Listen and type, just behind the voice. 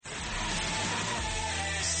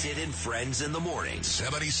Sid and Friends in the morning.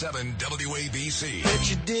 77 WABC. Bet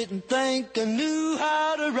you didn't think I knew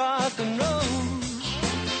how to rock and roll.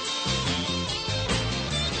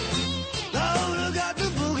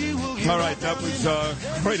 All right, that was a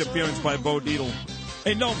great appearance by Bo Dietl.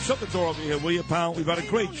 Hey, no, shut the door over here, will you, pal? We've had a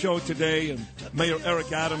great show today, and Mayor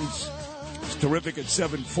Eric Adams is terrific at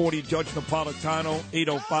 7:40. Judge Napolitano,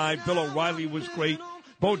 8:05. Bill O'Reilly was great.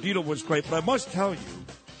 Bo Dietl was great. But I must tell you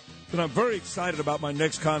that I'm very excited about my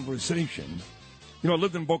next conversation. You know, I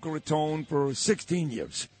lived in Boca Raton for 16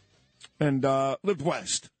 years and lived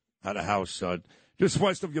west. Had a house just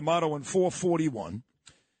west of Yamato on 441.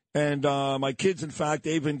 And my kids, in fact,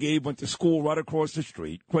 Ava and Gabe, went to school right across the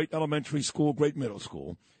street. Great elementary school, great middle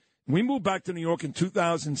school. We moved back to New York in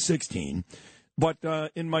 2016.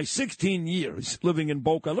 But in my 16 years living in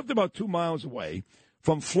Boca, I lived about 2 miles away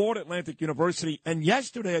from Florida Atlantic University. And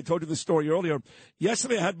yesterday, I told you the story earlier,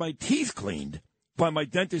 yesterday I had my teeth cleaned by my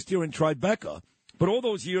dentist here in Tribeca. But all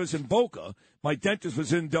those years in Boca, my dentist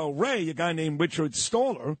was in Delray, a guy named Richard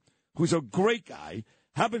Stoller, who's a great guy,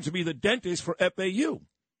 happens to be the dentist for FAU.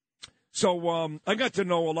 So I got to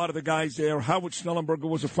know a lot of the guys there. Howard Schnellenberger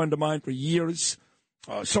was a friend of mine for years.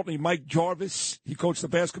 Certainly Mike Jarvis. He coached the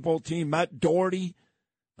basketball team. Matt Doherty,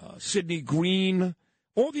 Sidney Green,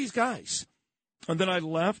 all these guys. And then I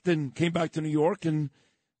left and came back to New York. And,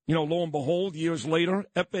 you know, lo and behold, years later,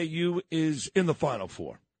 FAU is in the Final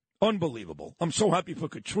Four. Unbelievable. I'm so happy for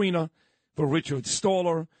Katrina, for Richard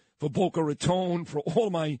Stoller, for Boca Raton, for all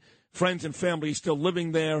my friends and family still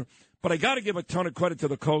living there. But I got to give a ton of credit to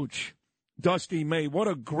the coach, Dusty May. What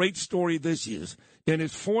a great story this is in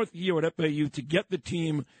his fourth year at FAU to get the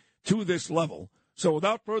team to this level. So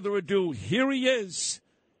without further ado, here he is,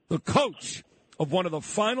 the coach of one of the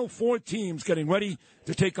Final Four teams getting ready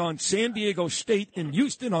to take on San Diego State in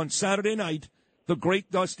Houston on Saturday night, the great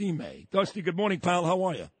Dusty May. Dusty, good morning, pal. How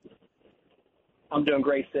are you? I'm doing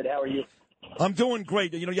great, Sid. How are you? I'm doing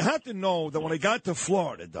great. You know, you have to know that when I got to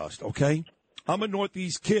Florida, Dust, okay, I'm a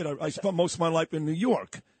Northeast kid. I spent most of my life in New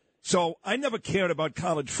York. So I never cared about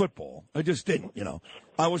college football. I just didn't, you know.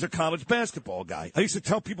 I was a college basketball guy. I used to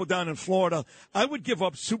tell people down in Florida I would give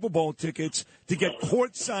up Super Bowl tickets to get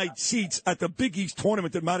courtside seats at the Big East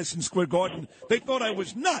tournament at Madison Square Garden. They thought I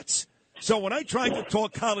was nuts. So when I tried to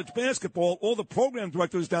talk college basketball, all the program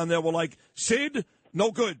directors down there were like, Sid,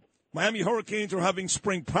 no good. Miami Hurricanes are having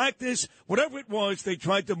spring practice. Whatever it was, they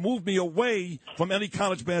tried to move me away from any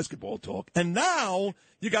college basketball talk. And now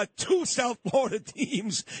you got two South Florida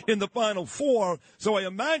teams in the Final Four. So I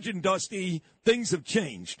imagine, Dusty, things have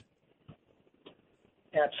changed.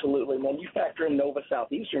 Absolutely, man. You factor in Nova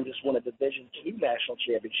Southeastern just won a Division II national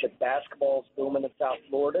championship. Basketball's booming in South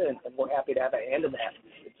Florida, and we're happy to have a hand in that.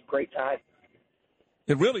 It's a great time.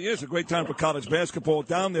 It really is a great time for college basketball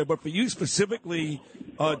down there. But for you specifically,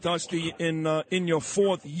 Dusty, in your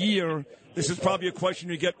fourth year, this is probably a question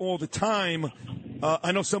you get all the time.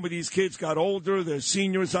 I know some of these kids got older. They're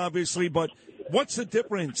seniors, obviously. But what's the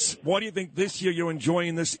difference? Why do you think this year you're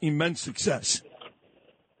enjoying this immense success?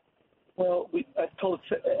 Well, I told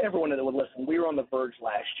everyone that would listen, we were on the verge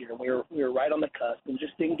last year. We were right on the cusp and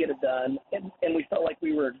just didn't get it done. And we felt like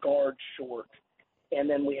we were a guard short. And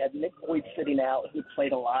then we had Nick Boyd sitting out, who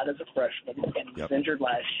played a lot as a freshman and was injured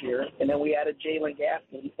last year. And then we added Jalen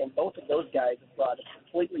Gaffney, and both of those guys have brought a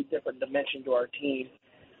completely different dimension to our team.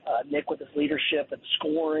 Nick with his leadership and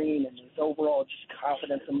scoring and his overall just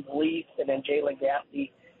confidence and belief. And then Jalen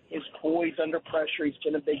Gaffney, his poise under pressure. He's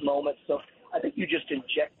been in big moments. So I think you just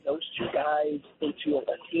inject those two guys into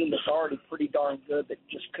a team that's already pretty darn good that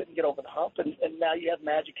just couldn't get over the hump. And now you have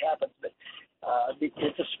magic happen. But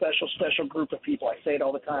it's a special, special group of people. I say it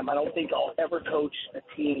all the time. I don't think I'll ever coach a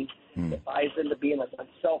team that buys into being as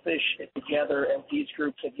unselfish and together as these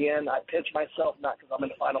groups. Again, I pinch myself not because I'm in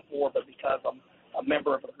the Final Four, but because I'm a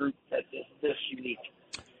member of a group that is this unique.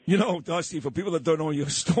 You know, Dusty, for people that don't know your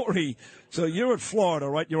story, so you're at Florida,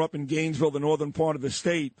 right? You're up in Gainesville, the northern part of the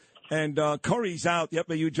state, and Curry's out. The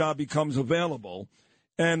FAU job becomes available.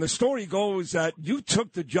 And the story goes that you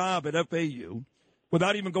took the job at FAU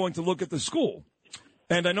without even going to look at the school.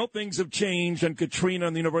 And I know things have changed, and Katrina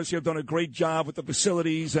and the university have done a great job with the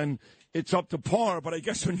facilities, and it's up to par. But I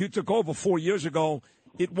guess when you took over 4 years ago,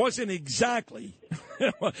 it wasn't exactly.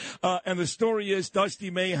 And the story is Dusty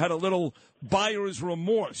May had a little buyer's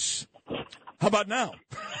remorse. How about now?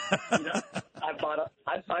 I bought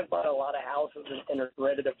a lot of houses and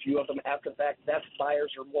regretted a few of them after the fact. That's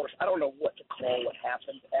buyer's remorse. I don't know what to call what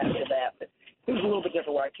happened after that, but it was a little bit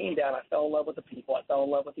different. Where I came down, I fell in love with the people. I fell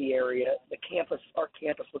in love with the area. Our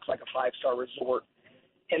campus looks like a 5-star resort.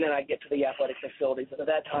 and then I get to the athletic facilities. And at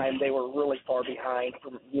that time, they were really far behind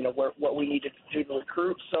from, what we needed to do to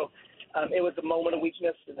recruit. So it was a moment of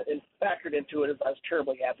weakness, and factored into it as I was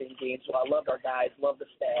terribly happy in Gainesville. I loved our guys, loved the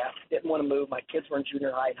staff, didn't want to move. My kids were in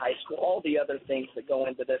junior high and high school, all the other things that go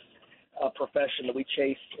into this profession that we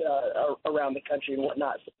chase around the country and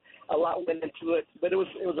whatnot. So a lot went into it, but it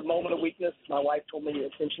was a moment of weakness. My wife told me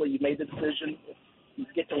essentially, you made the decision, you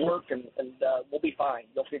get to work, and we'll be fine.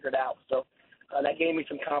 You'll figure it out. So that gave me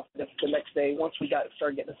some confidence the next day. Once we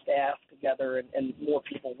started getting the staff together and more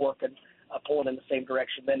people working, pulling in the same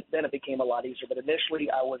direction, then it became a lot easier. But initially,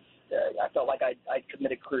 I felt like I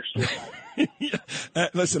committed career suicide.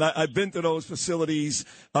 Listen, I've been to those facilities.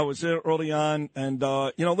 I was there early on, and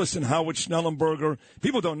listen, Howard Schnellenberger.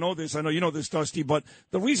 People don't know this. I know you know this, Dusty, but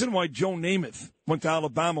the reason why Joe Namath went to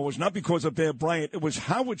Alabama was not because of Bear Bryant. It was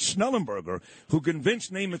Howard Schnellenberger who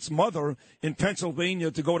convinced Namath's mother in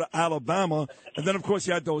Pennsylvania to go to Alabama. And then, of course,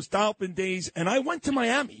 you had those Dalpin days. And I went to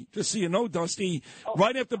Miami, just so you know, Dusty,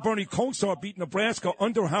 right after Bernie Kosar beat Nebraska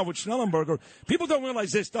under Howard Schnellenberger. People don't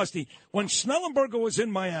realize this, Dusty. When Schnellenberger was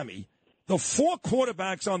in Miami, the four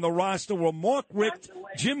quarterbacks on the roster were Mark Richt,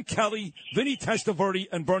 Jim Kelly, Vinny Testaverde,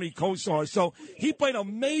 and Bernie Kosar. So he played a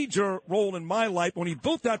major role in my life when he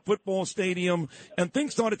built that football stadium and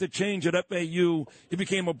things started to change at FAU. It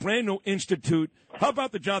became a brand new institute. How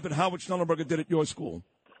about the job that Howard Schnellenberger did at your school?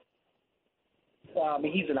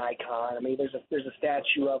 He's an icon. There's a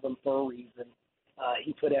statue of him for a reason.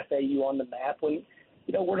 He put FAU on the map when,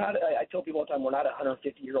 we're not, I tell people all the time, we're not a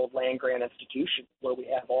 150-year-old land-grant institution where we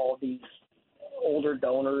have all these older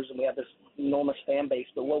donors and we have this enormous fan base.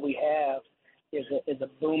 But what we have is a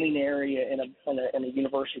booming area and a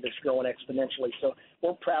university that's growing exponentially. So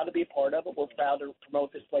we're proud to be a part of it. We're proud to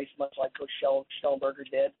promote this place much like Coach Schellenberger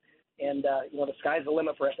did. And, the sky's the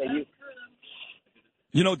limit for FAU.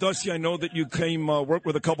 Dusty, I know that you came work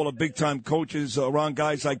with a couple of big-time coaches around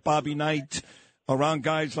guys like Bobby Knight, around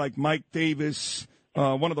guys like Mike Davis,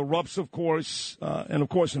 one of the Rups, of course, and, of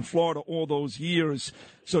course, in Florida all those years.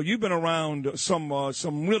 So you've been around some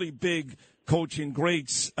really big coaching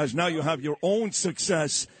greats as now you have your own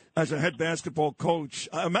success as a head basketball coach.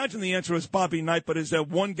 I imagine the answer is Bobby Knight, but is there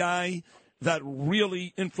one guy that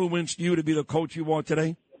really influenced you to be the coach you are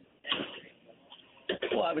today?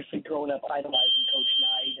 Well, obviously, growing up idolizing Coach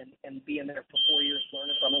Knight and being there for 4 years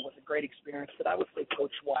learning from him was a great experience. But I would say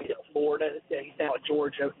Coach White at Florida. He's now at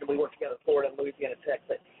Georgia, and we work together at Florida and Louisiana Tech.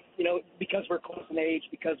 But, because we're close in age,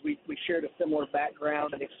 because we shared a similar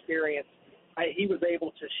background and experience, he was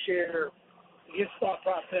able to share his thought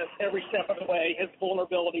process every step of the way, his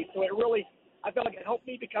vulnerability. So it really, I felt like it helped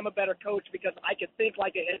me become a better coach because I could think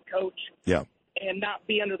like a head coach. Yeah. And not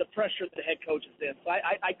be under the pressure that the head coach is in. So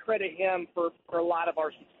I credit him for a lot of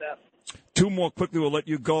our success. Two more quickly, we'll let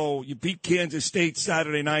you go. You beat Kansas State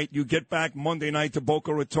Saturday night. You get back Monday night to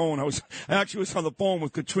Boca Raton. I actually was on the phone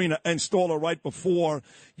with Katrina Enstola right before.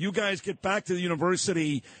 You guys get back to the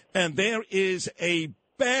university, and there is a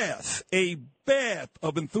bath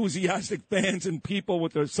of enthusiastic fans and people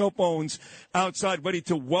with their cell phones outside ready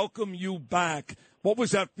to welcome you back. What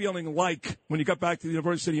was that feeling like when you got back to the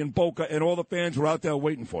university in Boca and all the fans were out there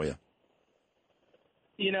waiting for you?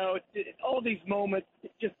 All these moments,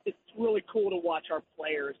 it's really cool to watch our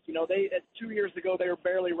players. 2 years ago, they were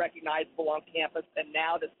barely recognizable on campus, and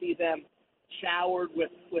now to see them showered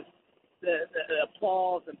with the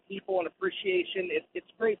applause and people and appreciation,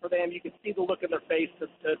 it's great for them. You can see the look in their face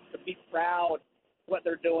to be proud of what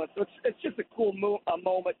they're doing. So it's just a cool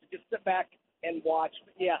moment to just sit back and watch.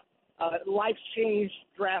 But yeah. Life's changed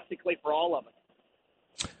drastically for all of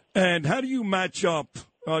us. And how do you match up?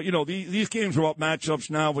 These games are up matchups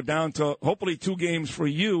now. We're down to hopefully 2 games for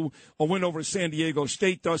you, a win over San Diego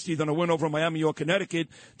State, Dusty, then a win over Miami or Connecticut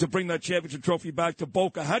to bring that championship trophy back to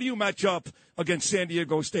Boca. How do you match up against San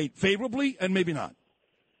Diego State? Favorably and maybe not?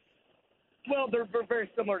 Well, they're very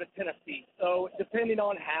similar to Tennessee. So depending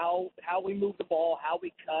on how we move the ball, how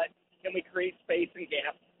we cut, can we create space and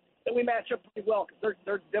gaps, then we match up pretty well because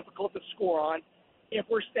they're difficult to score on. If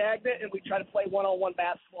we're stagnant and we try to play one-on-one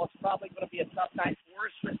basketball, it's probably going to be a tough night for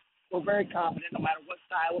us. But we're very confident no matter what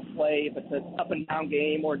style of play, if it's an up-and-down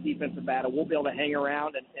game or a defensive battle, we'll be able to hang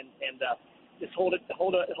around and just hold it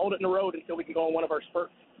in the road until we can go on one of our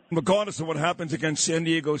spurts. Regardless of what happens against San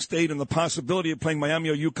Diego State and the possibility of playing Miami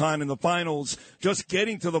or UConn in the finals, just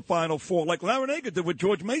getting to the Final Four, like Larinaga did with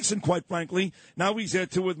George Mason, quite frankly. Now he's there,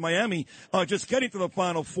 too, with Miami. Just getting to the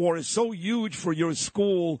Final Four is so huge for your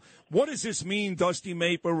school. What does this mean, Dusty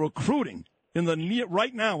May, for recruiting in the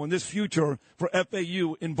right now in this future for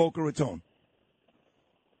FAU in Boca Raton?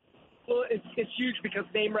 Well, it's it's huge because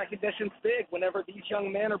name recognition's big. Whenever these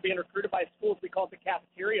young men are being recruited by schools, we call it the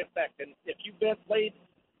cafeteria effect. And if you've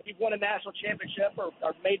won a national championship or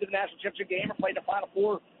made the national championship game or played the Final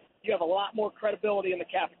Four, you have a lot more credibility in the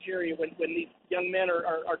cafeteria when these young men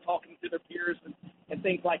are talking to their peers and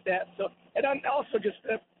things like that. So, and I'm also just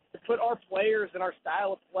to put our players and our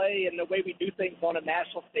style of play and the way we do things on a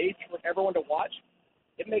national stage for everyone to watch,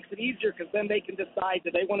 it makes it easier because then they can decide,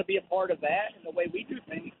 do they want to be a part of that and the way we do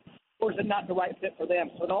things, or is it not the right fit for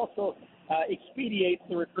them? So it also expedites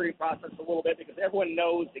the recruiting process a little bit because everyone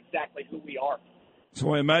knows exactly who we are.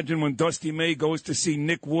 So I imagine when Dusty May goes to see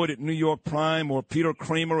Nick Wood at New York Prime or Peter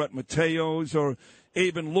Kramer at Mateo's or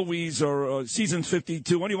Aben Louis or Seasons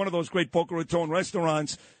 52, any one of those great Boca Raton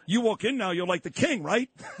restaurants, you walk in now, you're like the king, right?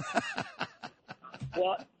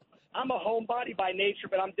 Well, I'm a homebody by nature,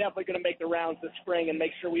 but I'm definitely going to make the rounds this spring and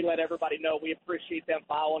make sure we let everybody know we appreciate them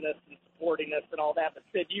following us and supporting us and all that. But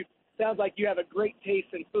Sid, sounds like you have a great taste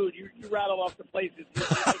in food. You rattle off the places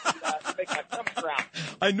to make my stomach ground.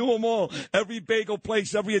 I knew them all. Every bagel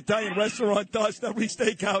place, every Italian restaurant, Dust, every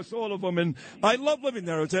steakhouse, all of them. And I love living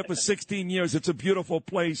there. I was there for 16 years. It's a beautiful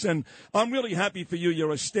place. And I'm really happy for you.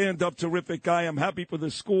 You're a stand-up, terrific guy. I'm happy for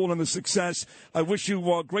the school and the success. I wish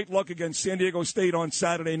you great luck against San Diego State on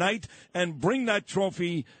Saturday night. And bring that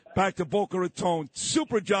trophy back to Boca Raton.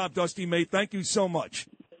 Super job, Dusty May. Thank you so much.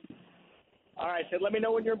 All right, so let me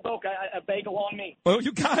know when you're in Boca. A bagel on me. Oh,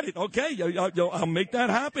 you got it. Okay, I'll make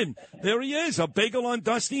that happen. There he is, a bagel on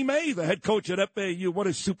Dusty May, the head coach at FAU. What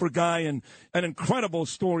a super guy and an incredible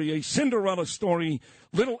story, a Cinderella story.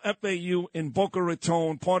 Little FAU in Boca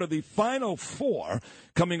Raton, part of the Final Four,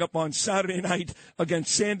 coming up on Saturday night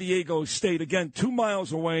against San Diego State. Again, 2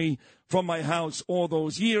 miles away from my house all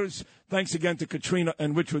those years. Thanks again to Katrina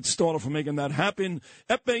and Richard Staller for making that happen.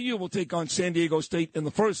 FAU will take on San Diego State in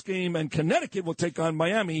the first game, and Connecticut will take on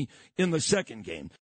Miami in the second game.